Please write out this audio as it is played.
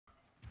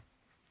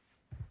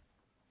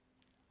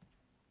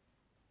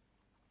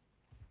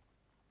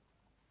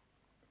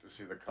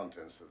see the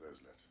contents of those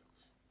letters.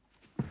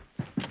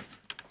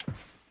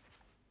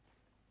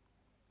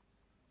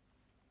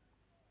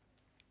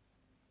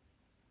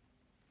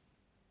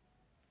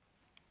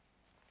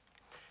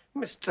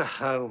 Mr.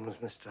 Holmes,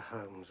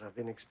 I've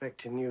been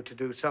expecting you to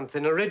do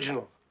something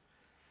original.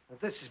 But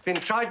this has been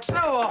tried so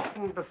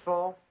often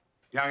before.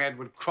 Young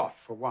Edward Croft,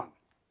 for one.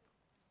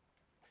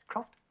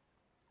 Croft?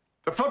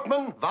 The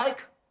footman, Vike,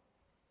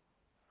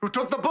 who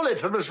took the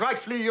bullet that was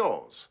rightfully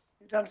yours.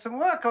 You've done some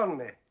work on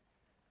me.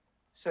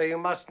 So you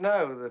must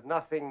know that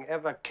nothing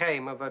ever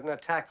came of an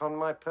attack on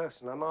my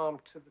person. I'm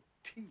armed to the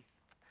teeth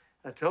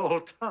at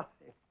all times.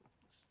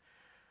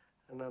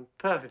 And I'm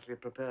perfectly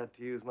prepared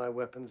to use my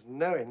weapons,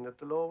 knowing that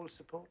the law will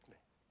support me.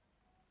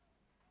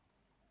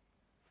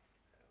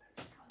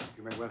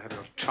 You may well have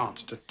your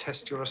chance to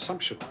test your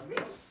assumption.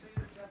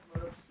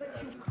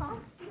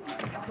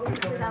 But you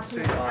can't see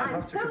me.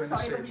 I'm so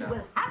sorry, but you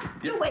will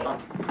have to wait.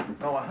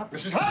 No, I have.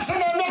 Mrs. Watson,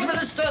 I'm not to be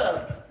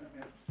disturbed.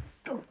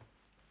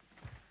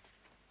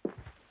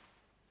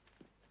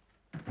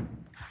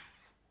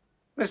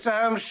 Mr.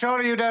 Holmes,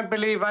 surely you don't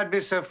believe I'd be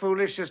so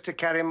foolish as to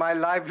carry my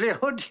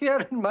livelihood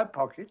here in my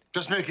pocket?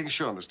 Just making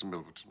sure, Mr.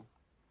 Milverton.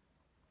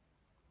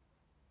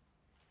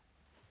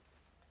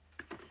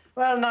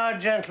 Well, now,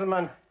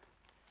 gentlemen,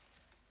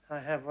 I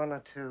have one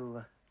or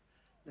two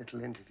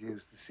little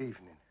interviews this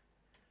evening,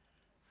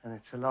 and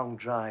it's a long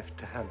drive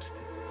to Hampstead.